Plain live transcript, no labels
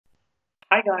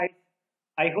Hi guys,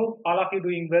 I hope all of you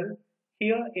doing well.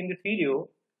 Here in this video,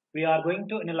 we are going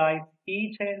to analyze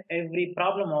each and every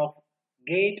problem of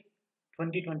GATE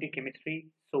 2020 chemistry.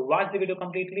 So watch the video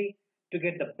completely to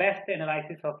get the best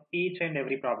analysis of each and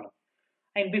every problem.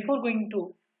 And before going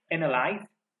to analyze,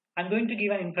 I'm going to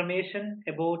give an information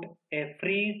about a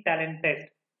free talent test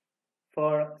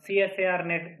for CSIR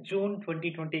Net June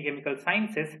 2020 Chemical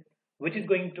Sciences, which is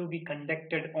going to be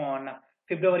conducted on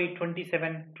February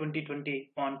 27,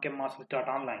 2020 on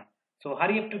chemmasters.online. So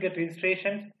hurry up to get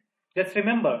registrations. Just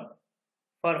remember,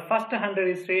 for first 100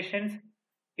 registrations,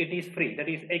 it is free. That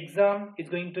is, exam is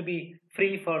going to be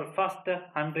free for first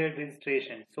 100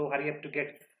 registrations. So hurry up to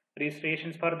get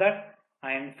registrations for that.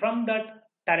 And from that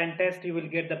talent test, you will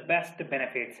get the best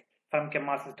benefits from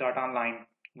chemmasters.online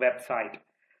website.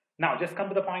 Now, just come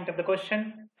to the point of the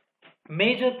question.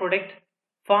 Major product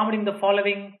formed in the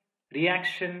following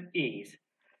reaction is.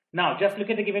 Now, just look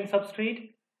at the given substrate.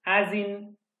 As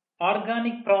in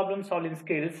organic problem solving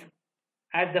skills,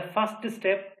 as the first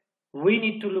step, we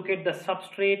need to look at the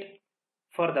substrate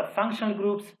for the functional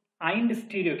groups and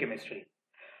stereochemistry.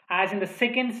 As in the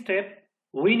second step,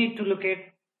 we need to look at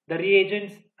the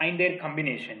reagents and their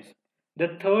combinations.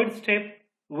 The third step,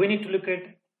 we need to look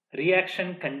at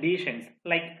reaction conditions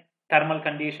like thermal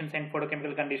conditions and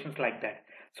photochemical conditions like that.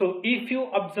 So if you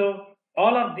observe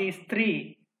all of these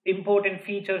three important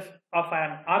features of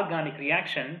an organic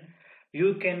reaction,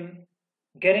 you can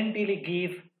guaranteely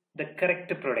give the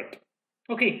correct product.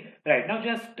 Okay, right, now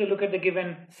just to look at the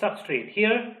given substrate.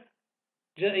 Here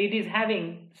it is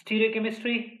having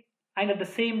stereochemistry, and at the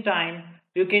same time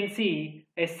you can see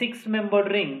a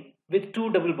 6-membered ring with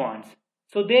 2 double bonds.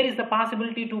 So there is the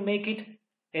possibility to make it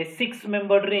a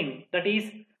 6-membered ring, that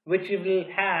is, which will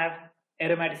have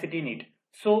aromaticity in it.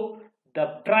 So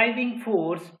the driving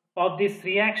force of this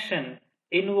reaction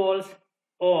involves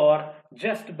or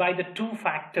just by the two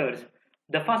factors.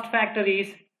 The first factor is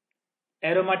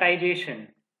aromatization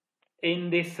in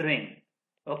this ring,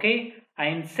 okay,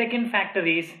 and second factor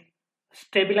is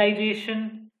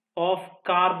stabilization of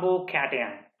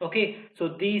carbocation. Okay, so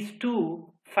these two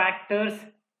factors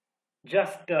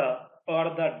just are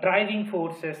the driving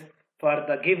forces for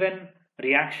the given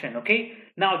reaction. Okay,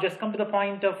 now just come to the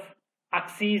point of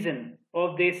oxygen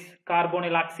of this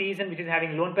carbonyl oxygen, which is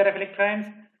having lone pair of electrons,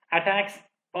 attacks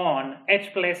on H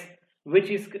plus, which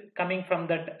is coming from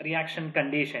that reaction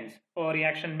conditions or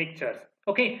reaction mixtures.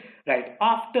 Okay, right,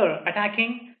 after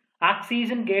attacking,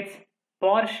 oxygen gets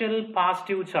partial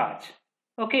positive charge.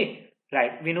 Okay,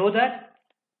 right, we know that.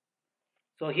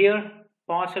 So here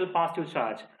partial positive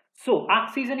charge. So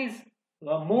oxygen is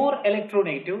more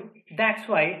electronegative, that's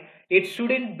why it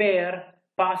shouldn't bear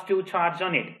positive charge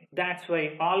on it. That's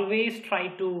why always try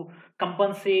to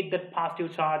compensate that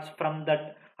positive charge from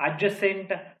that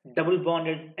adjacent double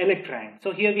bonded electron.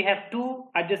 So here we have two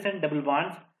adjacent double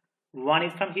bonds. One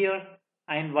is from here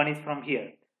and one is from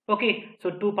here. Okay, so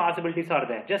two possibilities are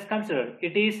there. Just consider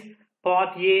it is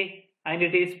path A and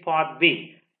it is path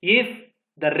B. If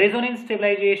the resonance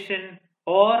stabilization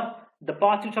or the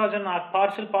positive charge on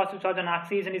partial positive charge on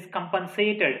oxygen is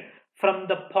compensated from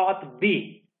the path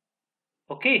B.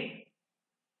 Okay,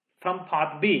 from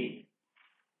path B,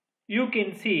 you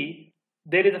can see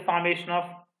there is a formation of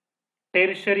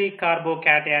tertiary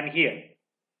carbocation here.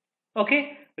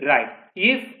 Okay, right.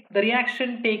 If the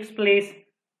reaction takes place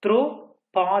through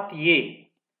path A,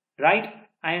 right,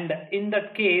 and in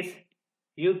that case,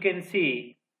 you can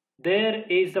see there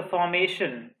is the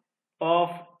formation of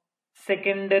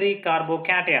secondary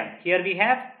carbocation. Here we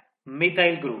have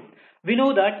methyl group. We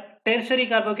know that tertiary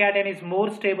carbocation is more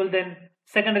stable than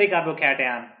secondary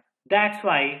carbocation. That's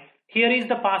why here is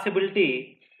the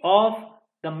possibility of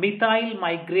the methyl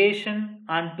migration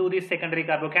onto the secondary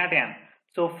carbocation.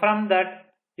 So from that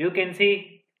you can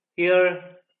see here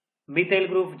methyl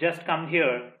group just come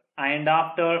here, and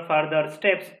after further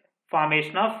steps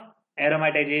formation of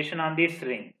aromatization on this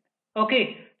ring.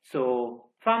 Okay, so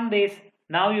from this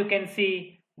now you can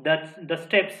see that the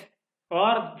steps,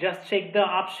 or just check the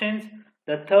options.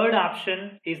 The third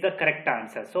option is the correct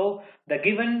answer. So the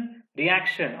given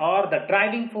reaction or the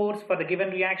driving force for the given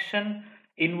reaction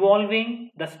involving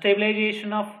the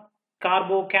stabilization of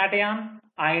carbocation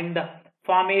and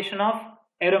formation of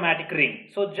aromatic ring.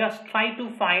 So just try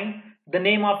to find the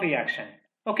name of reaction.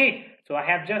 Okay, so I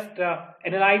have just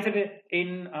analyzed it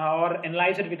in or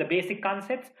analyzed it with the basic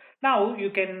concepts. Now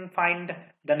you can find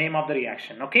the name of the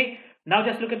reaction. Okay, now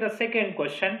just look at the second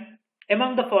question.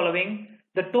 Among the following,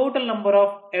 the total number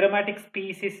of aromatic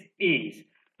species is.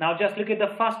 Now just look at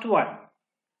the first one.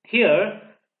 Here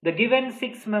the given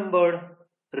 6-membered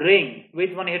ring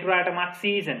with one heteroatom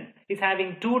oxygen is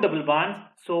having two double bonds,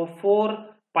 so 4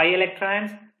 pi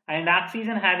electrons, and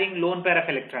oxygen having lone pair of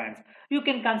electrons, you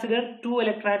can consider 2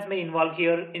 electrons may involve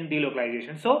here in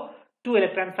delocalization. So 2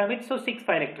 electrons from it, so 6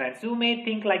 pi electrons. You may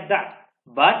think like that.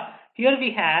 But here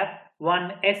we have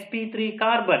one sp3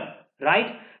 carbon,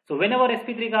 right? So whenever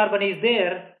sp3 carbon is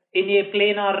there in a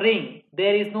planar ring,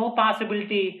 there is no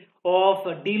possibility of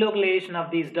delocalization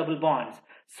of these double bonds.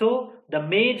 So the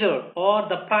major or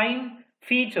the prime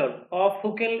feature of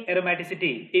Huckel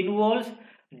aromaticity involves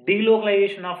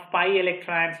delocalization of pi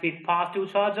electrons with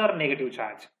positive charge or negative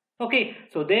charge. Okay,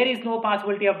 so there is no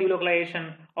possibility of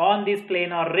delocalization on this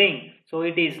planar ring, so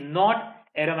it is not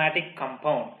aromatic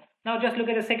compound. Now just look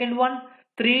at the second one.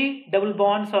 3 double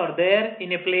bonds are there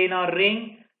in a planar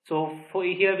ring. So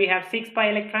here we have 6 pi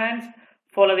electrons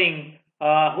following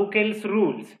Huckel's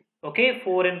rules. Okay,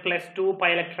 4n plus 2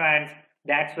 pi electrons.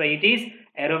 That's why it is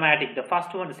aromatic. The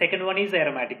first one, the second one is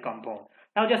aromatic compound.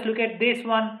 Now just look at this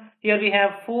one. Here we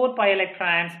have 4 pi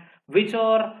electrons which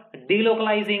are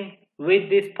delocalizing with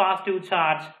this positive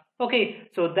charge. Okay,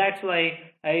 so that's why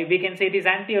we can say it is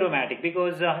anti-aromatic,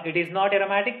 because it is not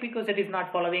aromatic because it is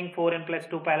not following 4n plus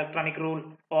 2 pi electronic rule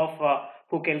of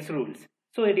Huckel's rules.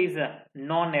 So it is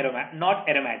not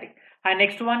aromatic. And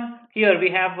next one, here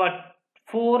we have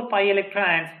 4 pi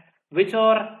electrons which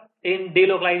are in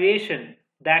delocalization.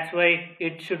 That's why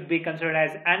it should be considered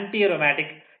as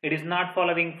anti-aromatic. It is not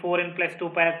following 4n plus 2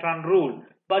 pi electron rule,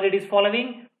 but it is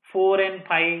following 4n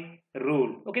pi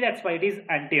rule. Okay, that's why it is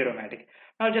anti-aromatic.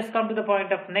 Now just come to the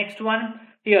point of next one.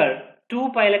 Here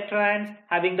 2 pi electrons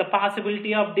having the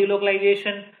possibility of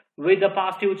delocalization with the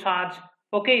positive charge.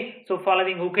 Okay, so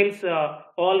following Huckel's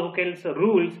all Huckel's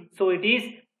rules, so it is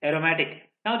aromatic.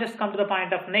 Now just come to the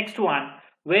point of next one,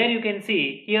 where you can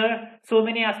see here so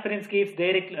many aspirants gives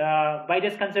their by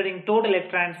just considering total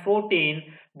electrons 14,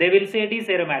 they will say it is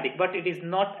aromatic, but it is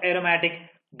not aromatic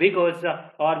because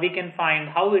or we can find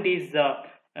how it is not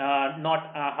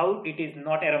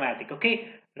aromatic. Okay,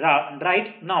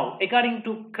 right. Now according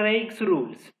to Craig's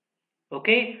rules,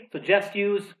 okay, so just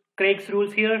use Craig's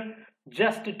rules here.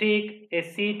 Just take a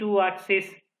C2 axis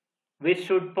which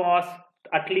should pass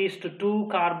at least 2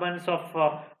 carbons of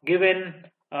given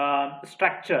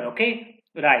structure. Okay,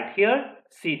 right, here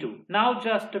C2. Now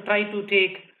just try to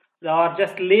take or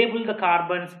just label the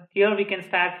carbons. Here we can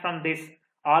start from this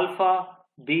alpha,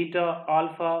 beta,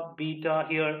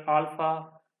 here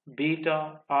alpha,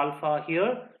 beta,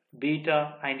 here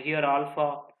beta, and here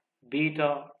alpha,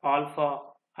 beta,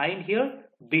 and here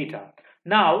beta.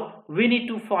 Now we need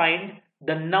to find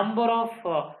the number of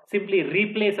simply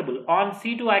replaceable on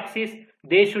C2 axis.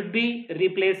 They should be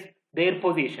replaced their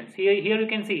positions. Here you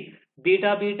can see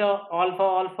beta,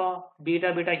 alpha,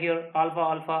 beta, here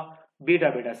alpha,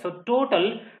 beta. So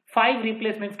total 5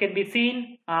 replacements can be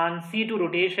seen on C2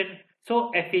 rotation.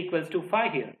 So F equals to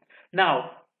 5 here.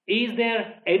 Now is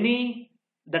there any,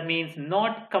 that means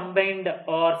not combined,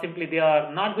 or simply they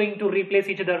are not going to replace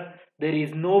each other? There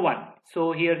is no one.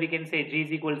 So here we can say G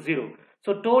is equal to 0.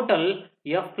 So total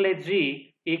F plus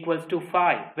G equals to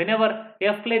 5. Whenever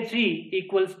F plus G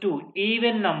equals to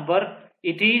even number,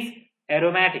 it is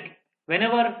aromatic.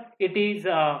 Whenever it is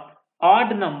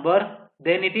odd number,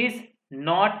 then it is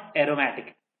not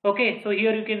aromatic. Okay, so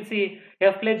here you can see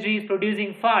F plus G is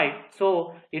producing 5,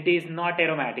 so it is not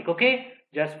aromatic. Okay,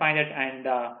 just find it, and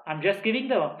I'm just giving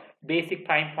the basic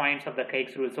prime points of the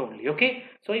Craig's rules only. Okay,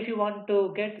 so if you want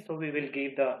to get, so we will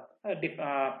give the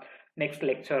next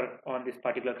lecture on this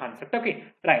particular concept. Okay,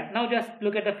 right, now just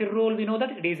look at the Fir rule. We know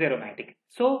that it is aromatic.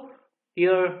 So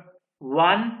here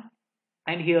 1,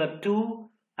 and here 2,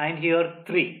 and here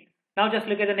 3. Now just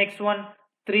look at the next one.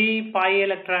 3 pi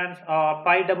electrons,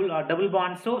 pi double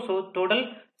bond, so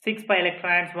total 6 pi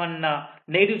electrons, one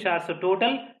negative charge, so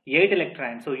total 8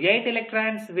 electrons. So 8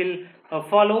 electrons will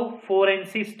follow 4n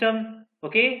system.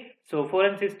 Okay, so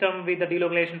 4n system with the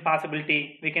delocalization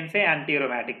possibility, we can say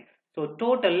anti-aromatic. So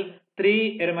total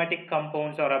 3 aromatic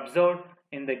compounds are observed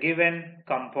in the given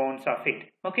compounds of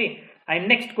it. Okay, and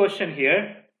next question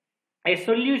here, a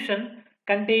solution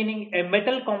containing a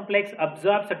metal complex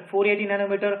absorbs at 480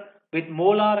 nanometer with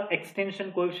molar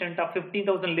extension coefficient of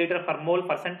 15,000 liter per mole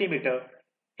per centimeter.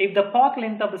 If the path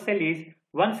length of the cell is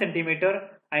 1 centimeter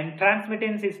and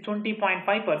transmittance is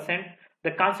 20.5%,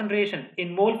 the concentration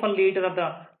in mole per liter of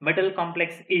the metal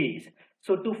complex is.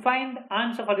 So to find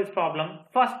answer for this problem,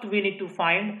 first we need to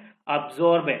find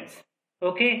absorbance.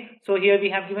 Okay, so here we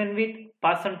have given with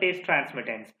percentage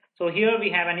transmittance. So here we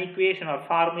have an equation or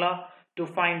formula to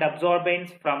find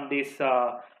absorbance from this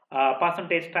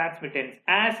percentage transmittance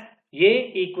as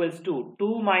A equals to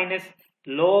 2 minus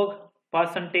log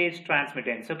percentage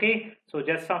transmittance. Okay, so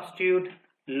just substitute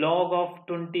log of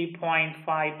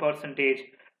 20.5 percentage.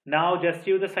 Now just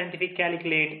use the scientific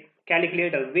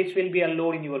calculator which will be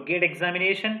allowed in your gate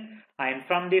examination, and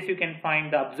from this you can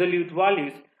find the absolute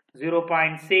values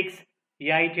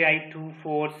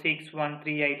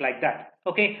 0.688246138 like that.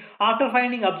 Okay, after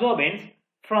finding absorbance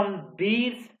from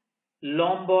these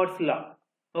Lombard's law.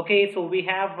 Okay, so we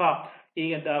have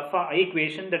the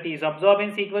equation, that is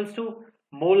absorbance equals to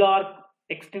molar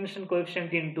extinction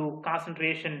coefficient into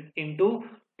concentration into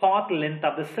path length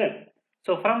of the cell.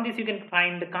 So from this you can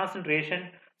find the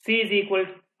concentration. C is equal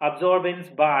to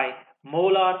absorbance by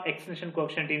molar extinction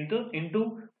coefficient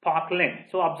into path length.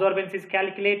 So absorbance is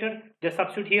calculated. Just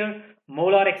substitute here.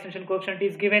 Molar extinction coefficient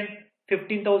is given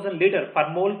 15,000 liter per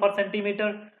mole per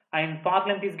centimeter, and path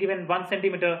length is given 1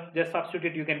 centimeter. Just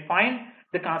substitute, you can find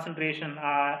the concentration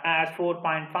as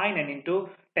 4.59 into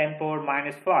 10 power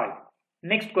minus 5.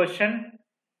 Next question.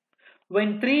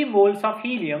 When 3 moles of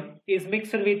helium is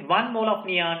mixed with 1 mole of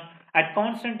neon at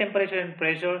constant temperature and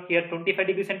pressure, here 25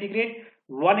 degrees centigrade,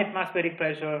 1 atmospheric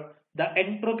pressure, the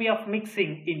entropy of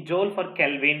mixing in joule per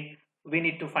Kelvin, we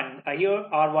need to find, here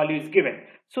our value is given.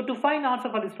 So to find answer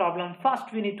for this problem,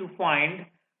 first we need to find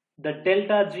the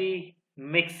delta G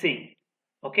mixing.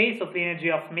 Okay, so free energy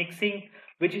of mixing,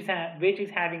 which is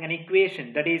having an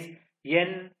equation, that is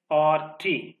N or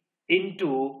T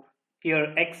into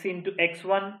here x into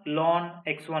x1 ln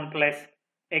x1 plus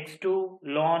x2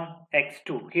 ln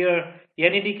x2. Here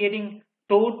N indicating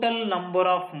total number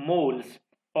of moles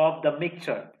of the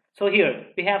mixture. So here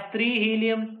we have 3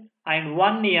 helium and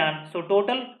 1 neon, so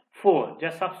total 4.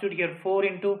 Just substitute here 4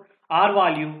 into R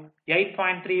value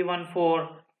 8.314.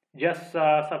 Just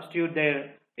substitute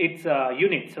there its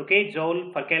units. Okay, joule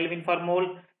per Kelvin per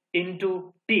mole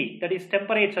into T, that is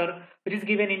temperature, which is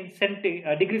given in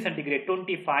degree centigrade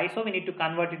 25. So we need to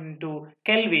convert it into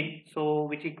Kelvin, so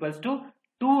which equals to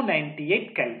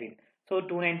 298 Kelvin. So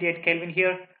 298 Kelvin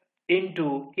here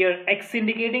into here X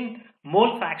indicating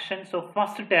mole fraction. So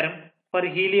first term for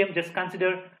helium just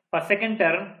consider, for second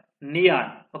term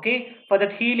neon. Okay, for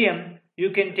that helium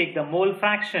you can take the mole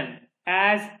fraction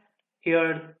as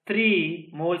here 3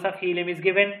 moles of helium is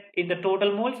given, in the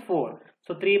total moles 4.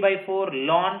 So 3 by 4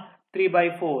 ln 3 by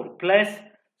 4 plus,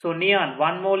 so neon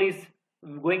 1 mole is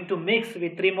going to mix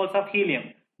with 3 moles of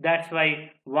helium. That's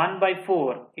why 1 by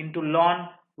 4 into ln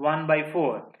 1 by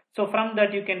 4. So from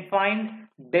that you can find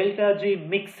delta G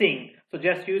mixing. So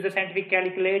just use the scientific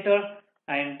calculator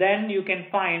and then you can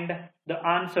find the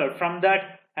answer from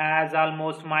that as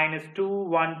almost minus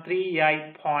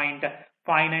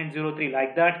 2138.5903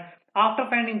 like that. After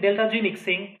finding delta G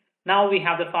mixing, now we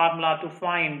have the formula to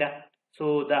find,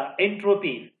 so the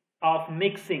entropy of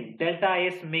mixing, delta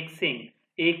S mixing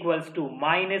equals to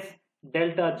minus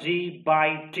delta G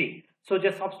by T. So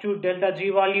just substitute delta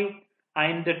G value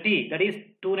and the T, that is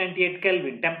 298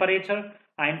 Kelvin temperature,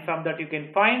 and from that you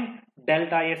can find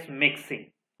delta S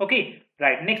mixing. Okay,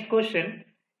 right. Next question.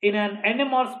 In an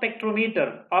NMR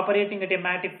spectrometer operating at a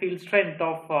magnetic field strength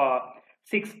of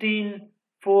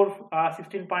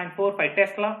 16.45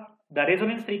 Tesla, the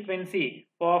resonance frequency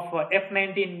of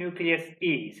F19 nucleus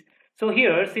is. So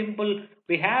here simple,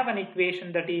 we have an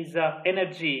equation, that is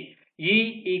energy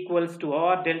E equals to,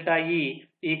 or delta E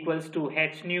equals to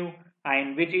h nu,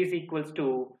 and which is equals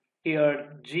to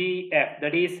here GF,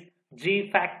 that is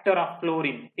G factor of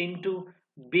fluorine into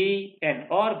Bn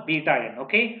or beta n.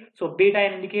 Okay, so beta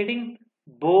n indicating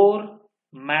Bohr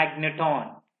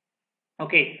magneton.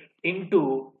 Okay,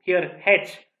 into here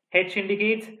H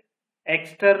indicates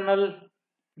external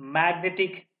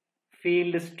magnetic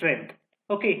field strength.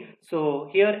 Okay, so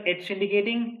here H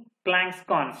indicating Planck's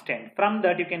constant. From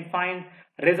that you can find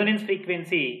resonance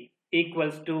frequency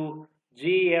equals to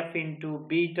GF into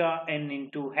beta n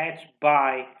into H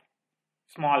by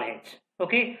small h.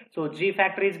 Okay, so G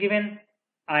factor is given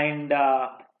and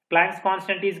Planck's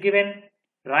constant is given,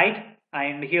 right?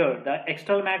 And here the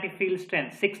external magnetic field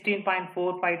strength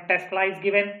 16.45 Tesla is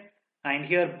given, and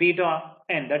here beta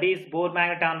n, that is Bohr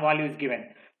magneton value is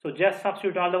given. So just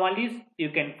substitute all the values, you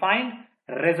can find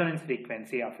resonance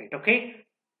frequency of it. Okay,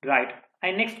 right.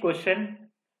 And next question,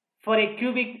 for a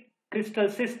cubic crystal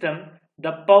system,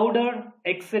 the powder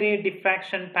X-ray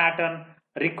diffraction pattern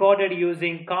recorded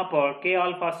using copper K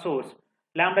alpha source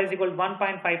lambda is equal to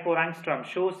 1.54 angstrom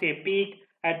shows a peak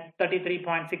at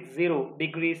 33.60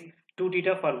 degrees 2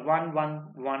 theta for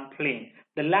 111 plane.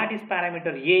 The lattice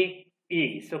parameter A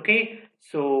is, okay.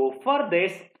 So for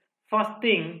this, first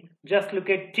thing, just look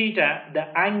at theta,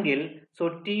 the angle. So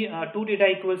 2 theta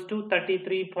equals to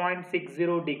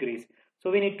 33.60 degrees.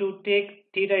 So we need to take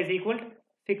theta is equal to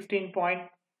 16.60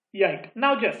 Right.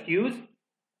 Now just use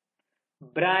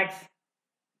Bragg's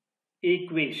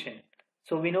equation.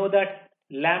 So we know that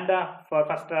lambda for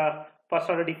first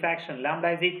order diffraction,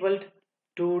 lambda is equal to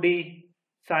 2d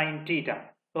sine theta.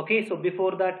 Okay, so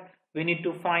before that we need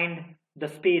to find the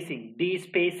spacing, d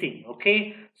spacing.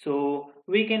 Okay, so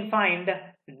we can find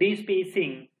d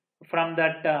spacing from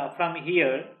that from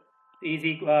here is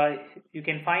equal, you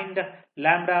can find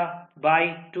lambda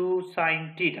by 2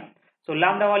 sine theta. So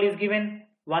lambda value is given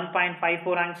 1.54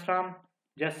 angstrom.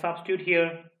 Just substitute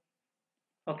here.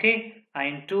 Okay,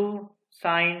 and 2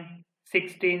 sine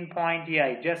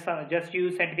 16.8. Just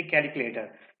use scientific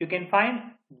calculator. You can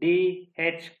find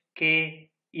DHKL.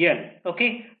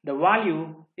 Okay, the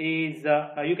value is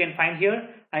you can find here,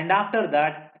 and after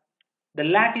that the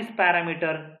lattice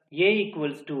parameter A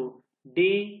equals to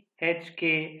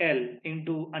DHKL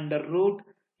into under root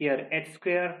here h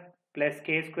square plus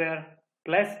k square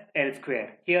plus L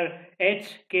square. Here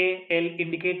HKL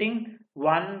indicating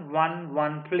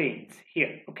 1 planes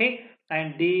here. Okay,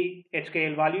 and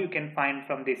DHKL value you can find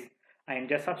from this, and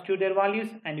just substitute their values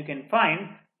and you can find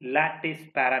lattice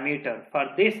parameter for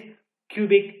this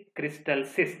cubic crystal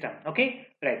system. Okay,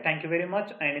 right, thank you very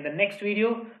much, and in the next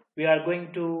video we are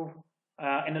going to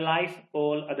analyze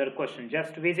all other questions.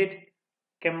 Just visit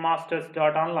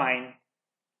chemmasters.online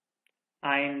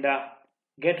and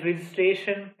get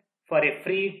registration for a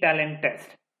free talent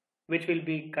test which will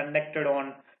be conducted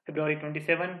on February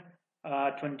 27,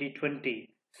 2020.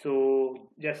 So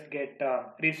just get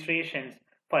registrations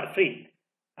for free,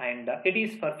 and it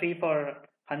is for free for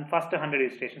first 100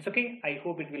 registrations. Okay, I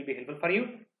hope it will be helpful for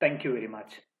you. Thank you very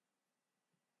much.